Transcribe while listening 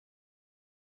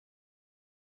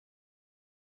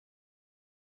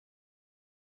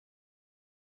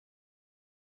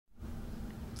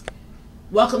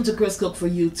Welcome to Chris Cook for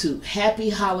YouTube. Happy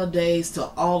holidays to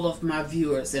all of my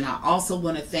viewers, and I also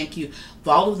want to thank you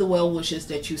for all of the well wishes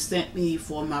that you sent me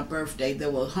for my birthday. There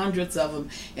were hundreds of them,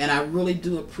 and I really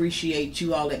do appreciate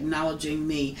you all acknowledging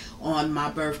me on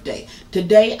my birthday.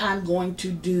 Today I'm going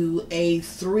to do a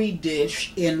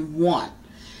 3-dish in one,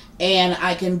 and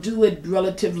I can do it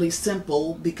relatively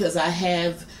simple because I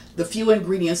have the few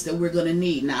ingredients that we're going to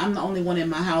need. Now, I'm the only one in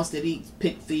my house that eats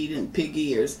pig feet and pig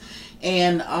ears,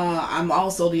 and I'm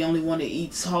also the only one that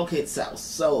eats hog head sauce.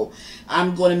 So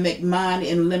I'm going to make mine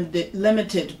in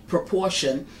limited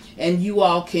proportion, and you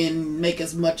all can make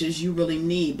as much as you really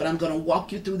need. But I'm going to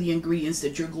walk you through the ingredients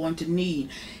that you're going to need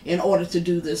in order to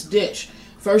do this dish.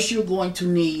 First, you're going to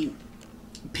need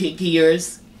pig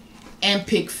ears and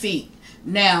pig feet.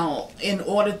 Now, in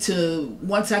order to,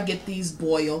 once I get these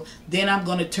boiled, then I'm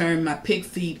going to turn my pig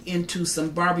feet into some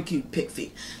barbecued pig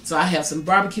feet. So I have some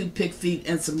barbecued pig feet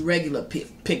and some regular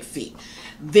pig feet.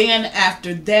 Then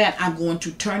after that, I'm going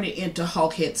to turn it into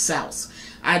hog head sauce.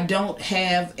 I don't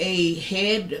have a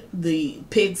head, the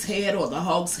pig's head or the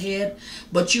hog's head,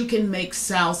 but you can make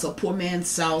sauce, a poor man's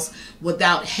sauce,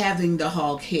 without having the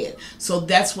hog head. So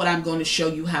that's what I'm going to show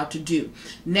you how to do.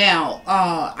 Now,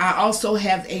 I also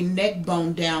have a neck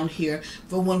bone down here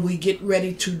for when we get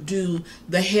ready to do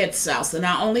the head sauce. And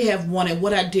I only have one, and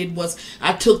what I did was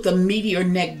I took the meatier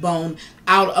neck bone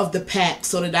out of the pack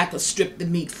so that I could strip the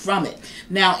meat from it.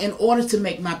 Now, in order to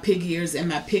make my pig ears and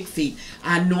my pig feet,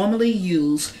 I normally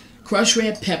use crushed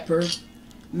red pepper,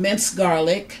 minced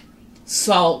garlic,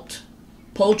 salt,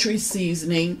 poultry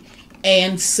seasoning,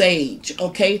 and sage.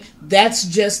 Okay, that's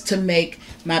just to make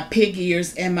my pig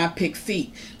ears and my pig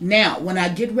feet. Now, when I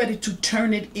get ready to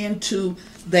turn it into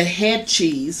the head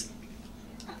cheese,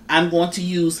 I'm going to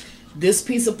use this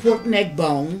piece of pork neck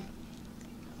bone,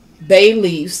 bay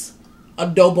leaves,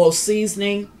 adobo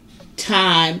seasoning,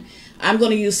 thyme. I'm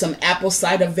going to use some apple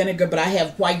cider vinegar, but I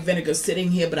have white vinegar sitting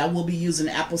here, but I will be using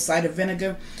apple cider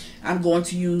vinegar. I'm going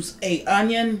to use an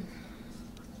onion,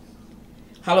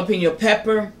 jalapeno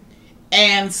pepper,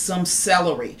 and some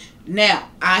celery. Now,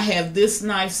 I have this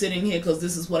knife sitting here because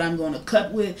this is what I'm going to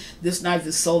cut with. This knife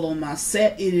is sold on my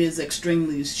set. It is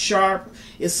extremely sharp.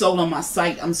 It's sold on my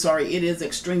site. I'm sorry. It is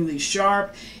extremely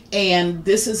sharp. And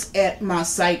this is at my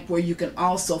site where you can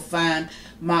also find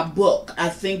my book. I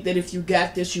think that if you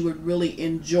got this, you would really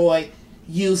enjoy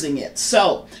using it.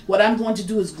 So what I'm going to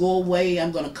do is go away.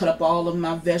 I'm going to cut up all of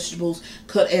my vegetables,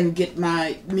 cut and get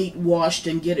my meat washed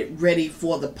and get it ready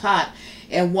for the pot.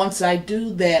 And once I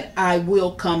do that, I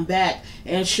will come back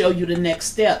and show you the next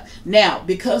step. Now,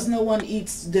 because no one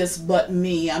eats this but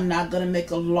me, I'm not going to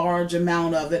make a large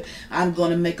amount of it. I'm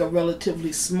going to make a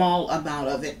relatively small amount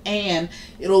of it. And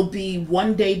it'll be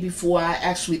one day before I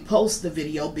actually post the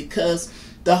video, because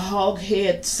the hog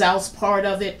head sauce part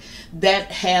of it,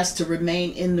 that has to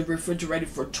remain in the refrigerator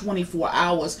for 24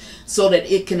 hours so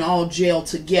that it can all gel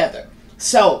together.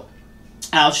 So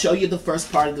I'll show you the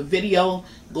first part of the video,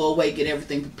 go away, get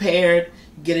everything prepared,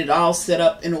 get it all set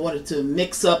up in order to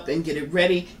mix up and get it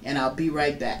ready, and I'll be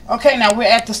right back. Okay, now we're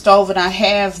at the stove, and I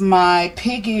have my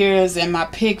pig ears and my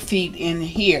pig feet in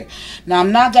here. Now,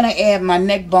 I'm not going to add my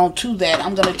neck bone to that.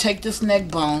 I'm going to take this neck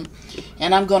bone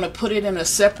and I'm going to put it in a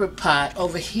separate pot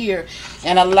over here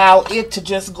and allow it to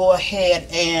just go ahead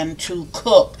and to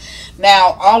cook.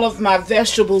 Now, all of my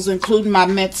vegetables, including my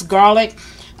minced garlic,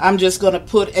 I'm just going to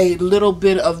put a little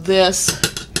bit of this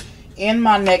in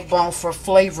my neck bone for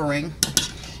flavoring.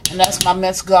 And that's my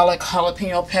minced garlic,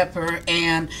 jalapeno pepper,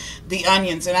 and the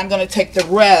onions. And I'm going to take the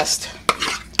rest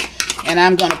and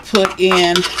I'm going to put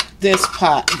in this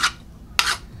pot.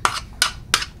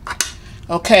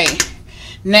 Okay.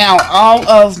 Now, all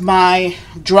of my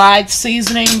dried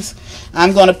seasonings,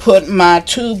 I'm going to put my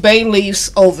 2 bay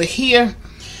leaves over here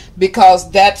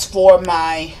because that's for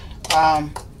my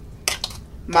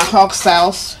my hog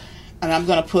sauce. And I'm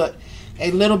going to put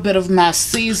a little bit of my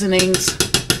seasonings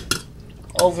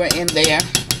over in there,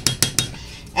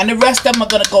 and the rest of them are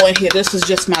going to go in here. This is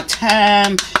just my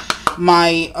thyme,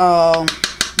 my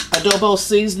adobo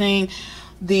seasoning,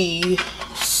 the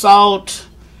salt,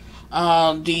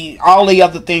 all the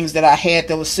other things that I had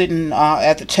that was sitting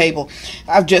at the table.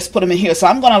 I've just put them in here. So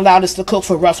I'm going to allow this to cook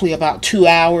for roughly about 2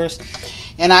 hours,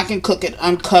 and I can cook it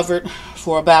uncovered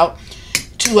for about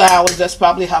 2 hours. That's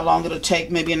probably how long it'll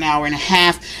take, maybe an hour and a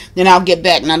half. Then I'll get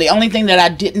back. Now, the only thing that I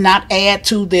did not add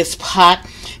to this pot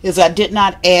is I did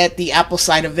not add the apple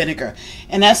cider vinegar,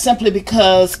 and that's simply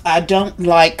because I don't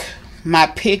like my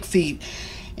pig feet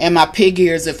and my pig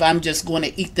ears if I'm just going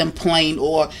to eat them plain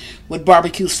or with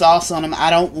barbecue sauce on them. I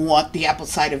don't want the apple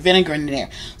cider vinegar in there.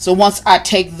 So once I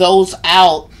take those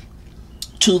out,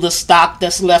 to the stock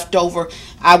that's left over,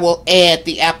 I will add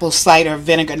the apple cider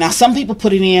vinegar. Now, some people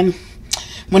put it in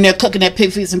when they're cooking their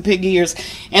pig feet and pig ears,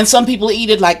 and some people eat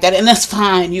it like that, and that's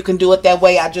fine. You can do it that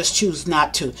way. I just choose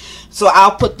not to. So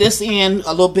I'll put this in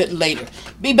a little bit later.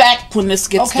 Be back when this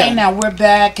gets done. Okay, now we're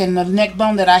back, and the neck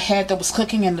bone that I had that was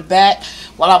cooking in the back,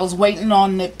 while I was waiting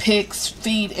on the pig's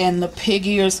feet and the pig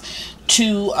ears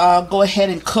to go ahead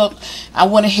and cook, I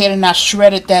went ahead and I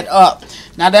shredded that up.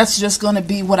 Now that's just going to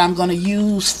be what I'm going to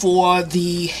use for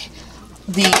the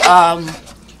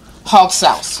hog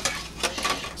souse.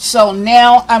 So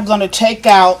now I'm going to take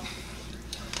out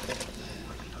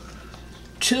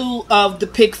 2 of the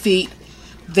pig feet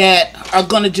that are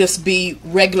going to just be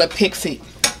regular pig feet.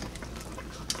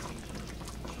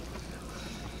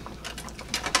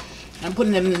 I'm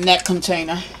putting them in the neck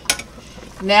container.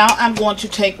 Now I'm going to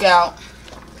take out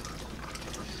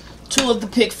 2 of the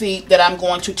pig feet that I'm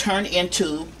going to turn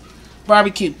into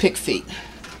barbecue pig feet.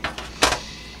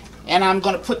 And I'm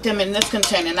going to put them in this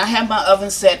container. And I have my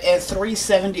oven set at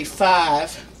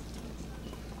 375.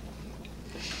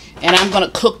 And I'm going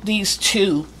to cook these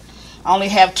 2. I only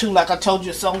have 2, like I told you,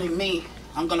 it's only me.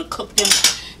 I'm going to cook them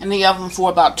in the oven for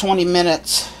about 20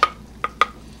 minutes.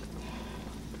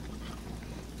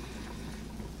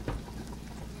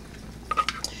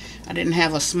 I didn't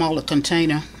have a smaller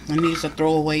container, and these are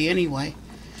throwaway anyway.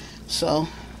 So,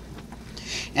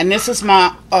 and this is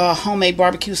my homemade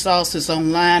barbecue sauce. It's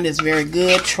online. It's very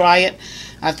good. Try it.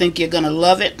 I think you're going to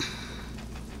love it.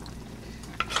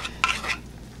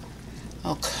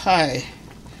 Okay.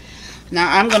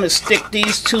 Now I'm going to stick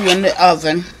these 2 in the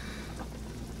oven.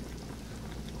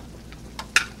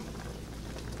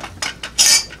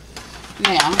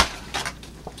 Now,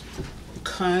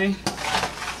 okay.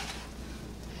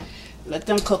 Let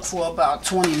them cook for about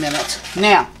 20 minutes.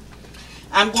 Now,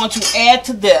 I'm going to add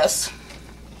to this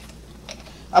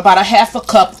about a half a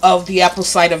cup of the apple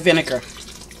cider vinegar.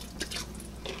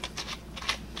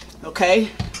 Okay?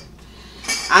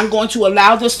 I'm going to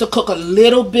allow this to cook a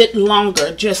little bit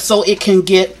longer just so it can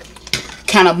get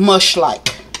kind of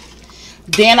mush-like.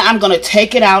 Then I'm going to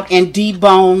take it out and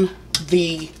debone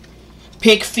the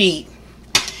pig feet.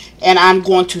 And I'm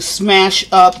going to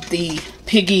smash up the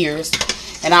pig ears.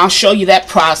 And I'll show you that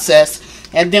process.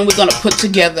 And then we're going to put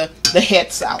together the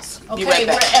head sauce. Okay, we're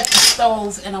at the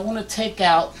stove, and I want to take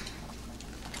out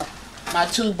my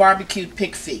 2 barbecued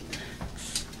pig feet.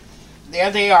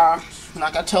 There they are.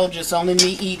 Like I told you, it's only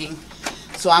me eating.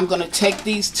 So I'm going to take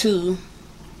these 2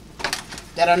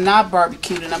 that are not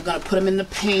barbecued, and I'm going to put them in the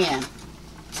pan.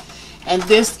 And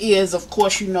this is, of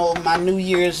course, you know, my New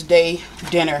Year's Day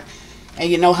dinner.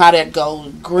 And you know how that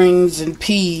goes. Greens and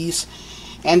peas.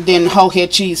 And then whole head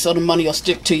cheese, so the money will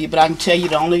stick to you. But I can tell you,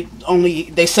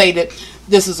 they say that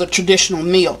this is a traditional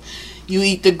meal. You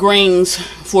eat the greens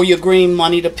for your green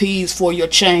money, the peas for your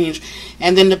change,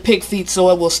 and then the pig feet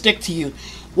so it will stick to you.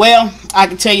 Well, I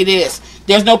can tell you this.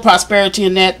 There's no prosperity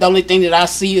in that. The only thing that I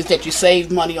see is that you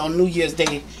save money on New Year's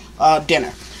Day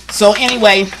dinner. So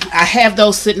anyway, I have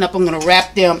those sitting up. I'm going to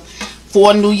wrap them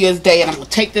for New Year's Day, and I'm going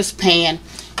to take this pan,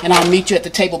 and I'll meet you at the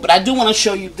table. But I do want to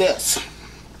show you this.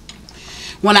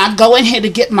 When I go in here to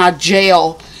get my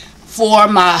gel for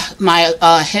my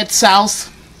head sauce,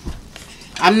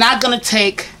 I'm not going to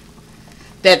take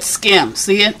that skim.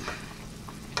 See it?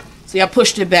 See, I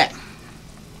pushed it back.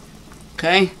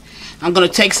 Okay? I'm going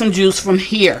to take some juice from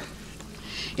here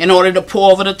in order to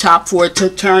pour over the top for it to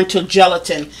turn to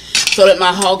gelatin so that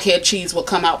my hog head cheese will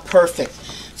come out perfect.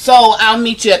 So, I'll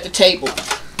meet you at the table.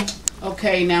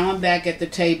 Okay, now I'm back at the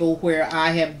table where I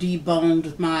have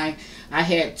deboned I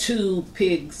had 2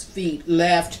 pig's feet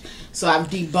left, so I've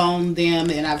deboned them,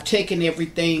 and I've taken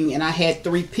everything, and I had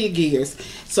 3 pig ears,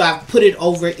 so I've put it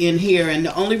over in here. And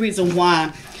the only reason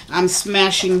why I'm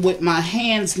smashing with my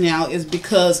hands now is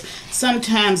because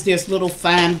sometimes there's little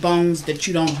fine bones that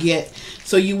you don't get,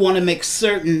 so you want to make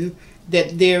certain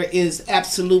that there is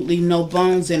absolutely no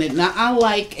bones in it. Now, I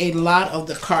like a lot of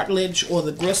the cartilage or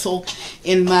the gristle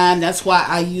in mine. That's why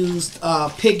I used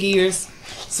pig ears.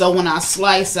 So when I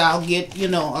slice, I'll get, you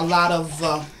know, a lot of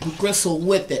gristle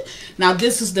with it. Now,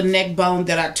 this is the neck bone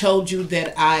that I told you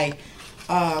that I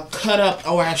cut up,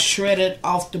 or I shredded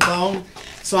off the bone.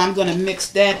 So I'm going to mix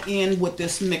that in with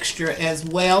this mixture as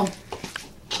well.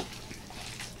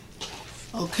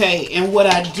 Okay, and what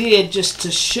I did, just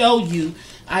to show you,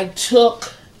 I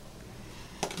took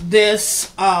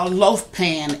this loaf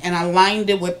pan and I lined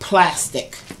it with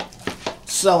plastic.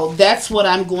 So that's what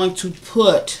I'm going to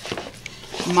put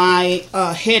my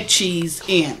head cheese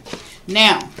in.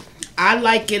 Now, I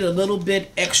like it a little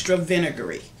bit extra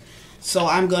vinegary. So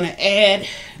I'm going to add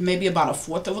maybe about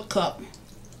 1/4 of a cup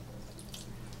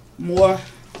more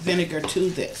vinegar to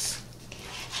this.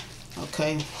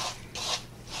 Okay.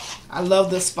 I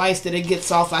love the spice that it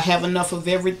gets off. I have enough of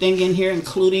everything in here,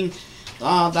 including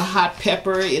the hot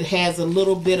pepper. It has a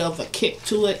little bit of a kick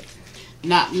to it.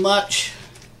 Not much.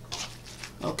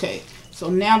 Okay. So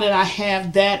now that I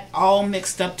have that all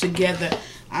mixed up together,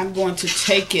 I'm going to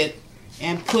take it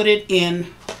and put it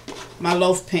in my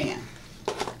loaf pan.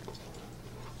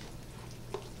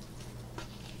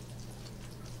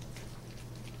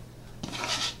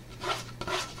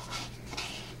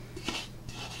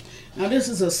 Now this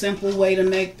is a simple way to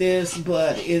make this,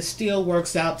 but it still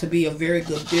works out to be a very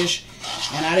good dish.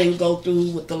 And I didn't go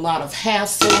through with a lot of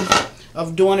hassle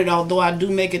of doing it, although I do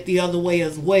make it the other way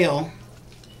as well.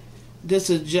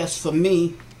 This is just for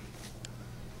me.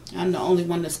 I'm the only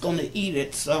one that's going to eat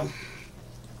it. So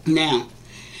now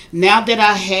that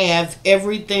I have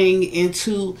everything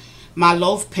into my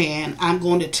loaf pan, I'm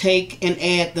going to take and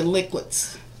add the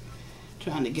liquids.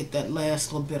 Trying to get that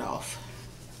last little bit off.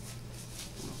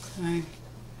 Okay,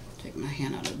 take my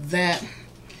hand out of that.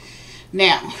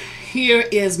 Now, here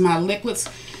is my liquids.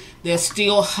 They're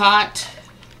still hot.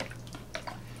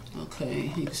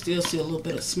 Okay, you can still see a little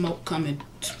bit of smoke coming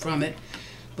from it,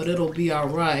 but it'll be all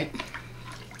right.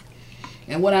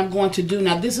 And what I'm going to do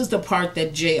now, this is the part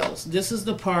that gels. This is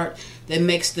the part that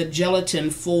makes the gelatin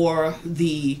for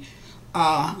the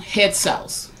head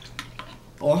souse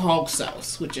or hog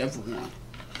souse, whichever one.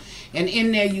 And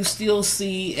in there you still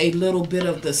see a little bit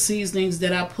of the seasonings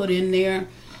that I put in there.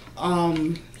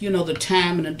 You know, the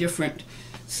thyme and the different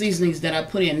seasonings that I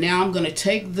put in. Now I'm going to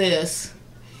take this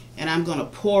and I'm going to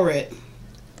pour it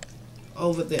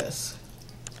over this.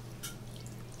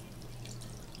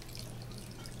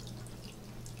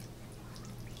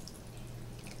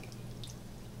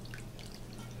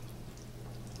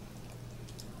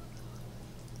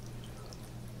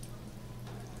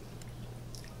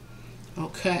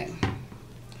 Okay,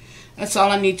 that's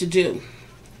all I need to do.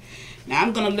 Now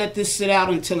I'm going to let this sit out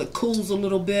until it cools a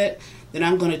little bit. Then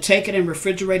I'm going to take it and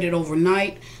refrigerate it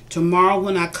overnight. Tomorrow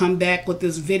when I come back with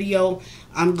this video,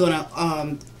 I'm going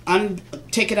to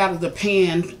take it out of the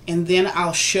pan, and then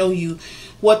I'll show you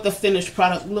what the finished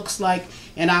product looks like,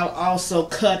 and I'll also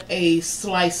cut a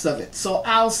slice of it. So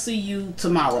I'll see you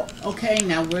tomorrow. Okay,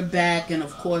 now we're back, and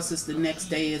of course it's the next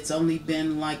day. It's only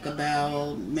been like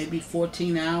about maybe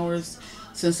 14 hours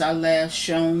since I last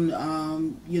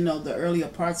shown you know, the earlier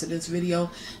parts of this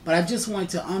video, but I just wanted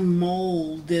to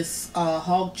unmold this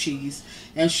hog cheese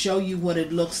and show you what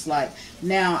it looks like.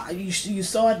 Now you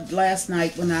saw it last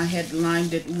night when I had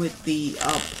lined it with the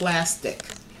plastic.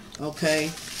 Okay,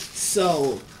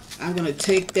 so I'm going to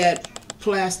take that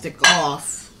plastic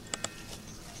off,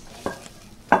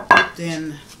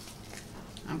 then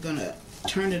I'm going to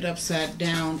turn it upside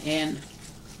down and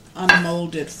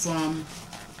unmold it from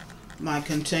my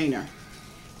container.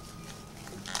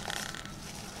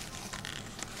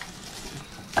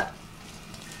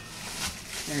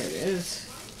 There it is.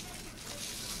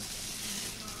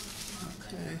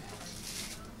 Okay,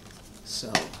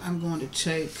 so I'm going to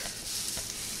take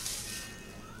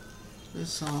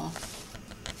this off.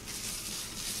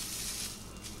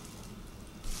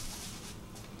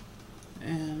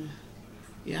 And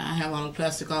yeah, I have all the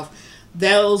plastic off.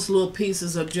 Those little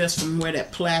pieces are just from where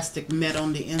that plastic met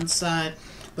on the inside,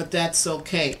 but that's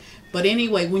okay. But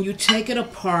anyway, when you take it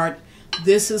apart,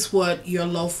 this is what your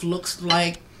loaf looks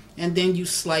like, and then you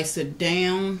slice it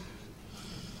down.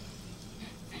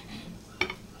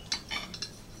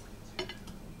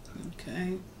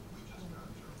 Okay.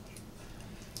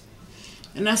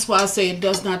 And that's why I say it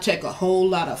does not take a whole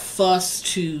lot of fuss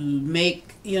to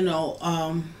make, you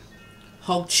know,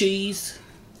 hog cheese.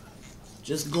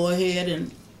 Just go ahead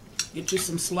and get you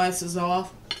some slices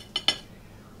off.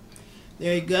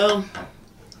 There you go.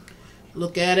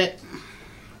 Look at it.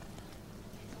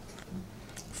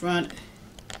 Front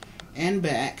and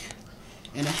back.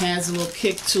 And it has a little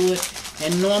kick to it.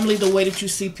 And normally the way that you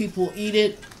see people eat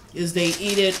it is they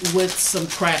eat it with some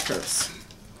crackers.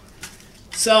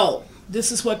 So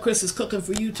this is what Chris is cooking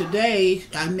for you today.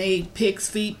 I made pig's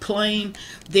feet plain,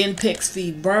 then pig's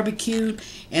feet barbecued,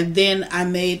 and then I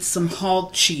made some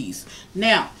hog cheese.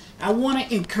 Now, I want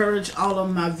to encourage all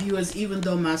of my viewers, even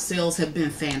though my sales have been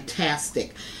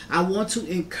fantastic, I want to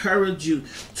encourage you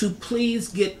to please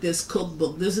get this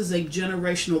cookbook. This is a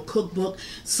generational cookbook.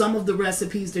 Some of the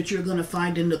recipes that you're going to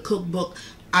find in the cookbook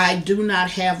I do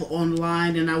not have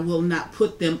online, and I will not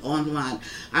put them online.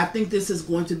 I think this is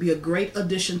going to be a great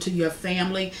addition to your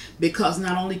family, because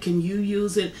not only can you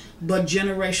use it, but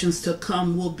generations to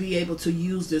come will be able to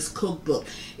use this cookbook.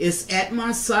 It's at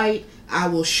my site. I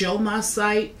will show my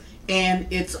site, and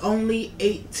it's only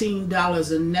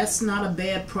 $18, and that's not a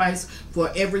bad price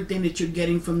for everything that you're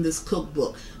getting from this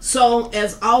cookbook. So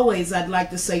as always, I'd like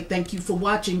to say thank you for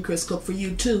watching. Chris Cook for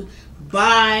You Too.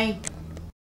 Bye.